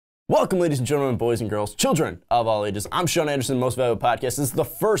Welcome, ladies and gentlemen, boys and girls, children of all ages. I'm Sean Anderson, Most Valuable Podcast. This is the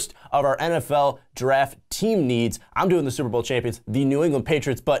first of our NFL draft team needs. I'm doing the Super Bowl champions, the New England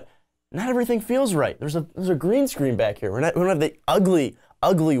Patriots, but not everything feels right. There's a green screen back here. We don't have the ugly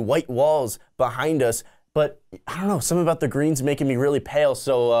white walls behind us, but I don't know, something about the green's making me really pale.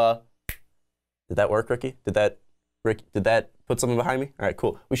 So, did that work, Ricky? Did that put something behind me? All right,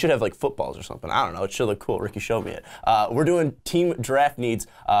 cool. We should have like footballs or something. I don't know. It should look cool. Ricky showed me it. We're doing team draft needs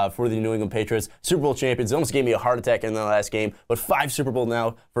for the New England Patriots. Super Bowl champions. It almost gave me a heart attack in the last game, but 5 Super Bowl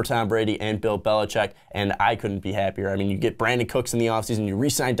now for Tom Brady and Bill Belichick, and I couldn't be happier. I mean, you get Brandon Cooks in the offseason. You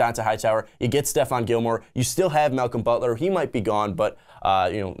re-sign Dante Hightower. You get Stephon Gilmore. You still have Malcolm Butler. He might be gone, but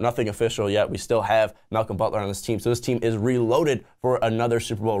nothing official yet. We still have Malcolm Butler on this team. So this team is reloaded for another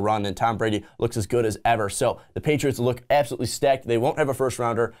Super Bowl run, and Tom Brady looks as good as ever. So the Patriots look absolutely stacked. They won't have a first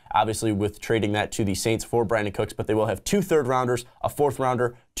rounder, obviously, with trading that to the Saints for Brandon Cooks, but they will have 2 third-rounders, a 4th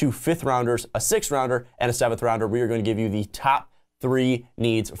rounder, 2 5th-rounders, a 6th-rounder, and a 7th-rounder. We are going to give you the top 3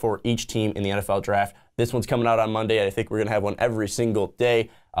 needs for each team in the NFL draft. This one's coming out on Monday. I think we're going to have one every single day.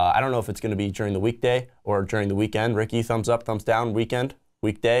 I don't know if it's going to be during the weekday or during the weekend. Ricky, thumbs up, thumbs down, weekend,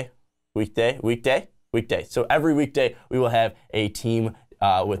 weekday, weekday. So every weekday we will have a team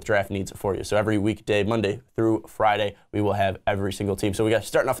with draft needs for you. So every weekday, Monday through Friday, we will have every single team. So we got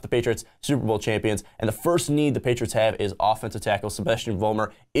starting off with the Patriots, Super Bowl champions, and the first need the Patriots have is offensive tackle. Sebastian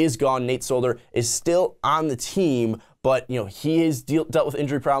Vollmer is gone. Nate Solder is still on the team, but he has dealt with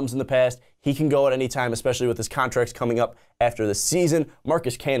injury problems in the past. He can go at any time, especially with his contracts coming up after the season.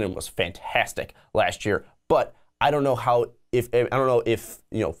 Marcus Cannon was fantastic last year, but I don't know if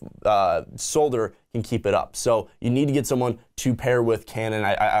Solder can keep it up. So you need to get someone to pair with Cannon.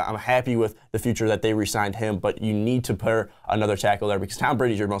 I'm happy with the future that they re-signed him, but you need to pair another tackle there because Tom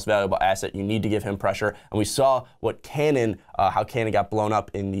Brady's your most valuable asset. You need to give him pressure. And we saw what how Cannon got blown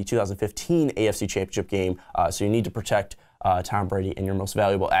up in the 2015 AFC Championship game. So you need to protect Tom Brady and your most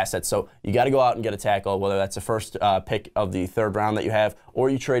valuable assets. So you got to go out and get a tackle, whether that's the first pick of the 3rd round that you have, or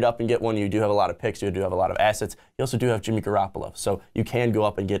you trade up and get one. You do have a lot of picks. You do have a lot of assets. You also do have Jimmy Garoppolo. So you can go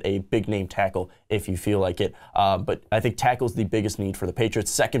up and get a big-name tackle if you feel like it. But I think tackle is the biggest need for the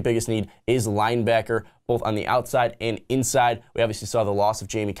Patriots. Second biggest need is linebacker, both on the outside and inside. We obviously saw the loss of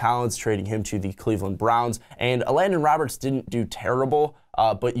Jamie Collins, trading him to the Cleveland Browns. And Landon Roberts didn't do terrible,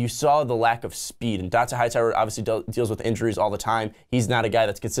 but you saw the lack of speed. And Dante Hightower obviously deals with injuries all the time. He's not a guy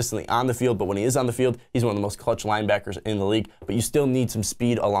that's consistently on the field, but when he is on the field, he's one of the most clutch linebackers in the league. But you still need some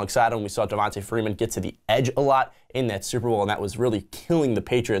speed alongside him. We saw Devontae Freeman get to the edge a lot in that Super Bowl, and that was really killing the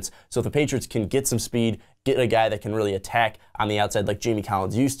Patriots. So if the Patriots can get some speed, get a guy that can really attack on the outside like Jamie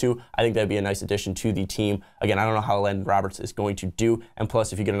Collins used to, I think that'd be a nice addition to the team. Again, I don't know how Landon Roberts is going to do, and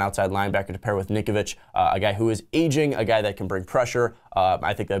plus if you get an outside linebacker to pair with Nikovic, a guy who is aging, a guy that can bring pressure,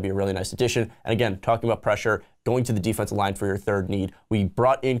 I think that'd be a really nice addition. And again, talking about pressure, going to the defensive line for your 3rd need, we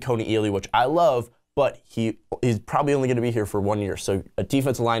brought in Coney Ealy, which I love, but he is probably only going to be here for 1 year. So a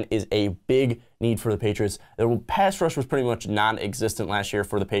defensive line is a big need for the Patriots. The pass rush was pretty much non-existent last year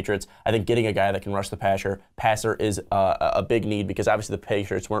for the Patriots. I think getting a guy that can rush the passer is a big need because obviously the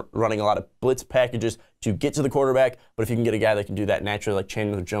Patriots weren't running a lot of blitz packages to get to the quarterback, but if you can get a guy that can do that naturally like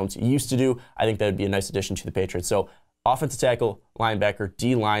Chandler Jones used to do, I think that would be a nice addition to the Patriots. So offensive tackle, linebacker,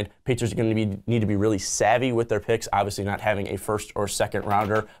 D-line. Patriots are going to need to be really savvy with their picks, obviously not having a 1st or 2nd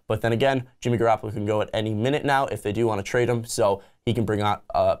rounder. But then again, Jimmy Garoppolo can go at any minute now if they do want to trade him. So he can bring up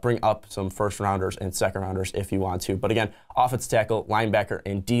some 1st rounders and 2nd rounders if you want to. But again, offensive tackle, linebacker,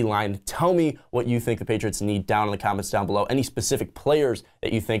 and D-line. Tell me what you think the Patriots need down in the comments down below. Any specific players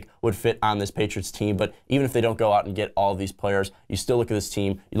that you think would fit on this Patriots team. But even if they don't go out and get all of these players, you still look at this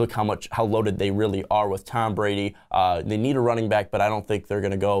team. You look how loaded they really are with Tom Brady. They need a running back, but I don't think they're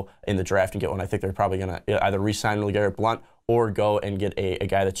going to go in the draft and get one. I think they're probably going to either re-sign LeGarrette Blount or go and get a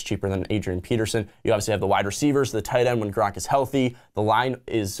guy that's cheaper than Adrian Peterson. You obviously have the wide receivers, the tight end when Gronk is healthy. The line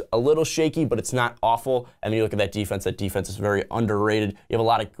is a little shaky, but it's not awful. And then you look at that defense is very underrated. You have a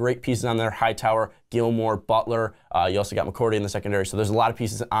lot of great pieces on there, Hightower, Gilmore, Butler. You also got McCourty in the secondary. So there's a lot of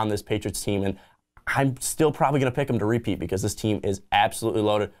pieces on this Patriots team, and I'm still probably going to pick them to repeat because this team is absolutely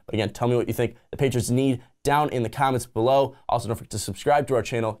loaded. But again, tell me what you think the Patriots need down in the comments below. Also, don't forget to subscribe to our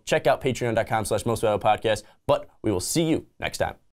channel. Check out patreon.com/mostvaluablepodcast. But we will see you next time.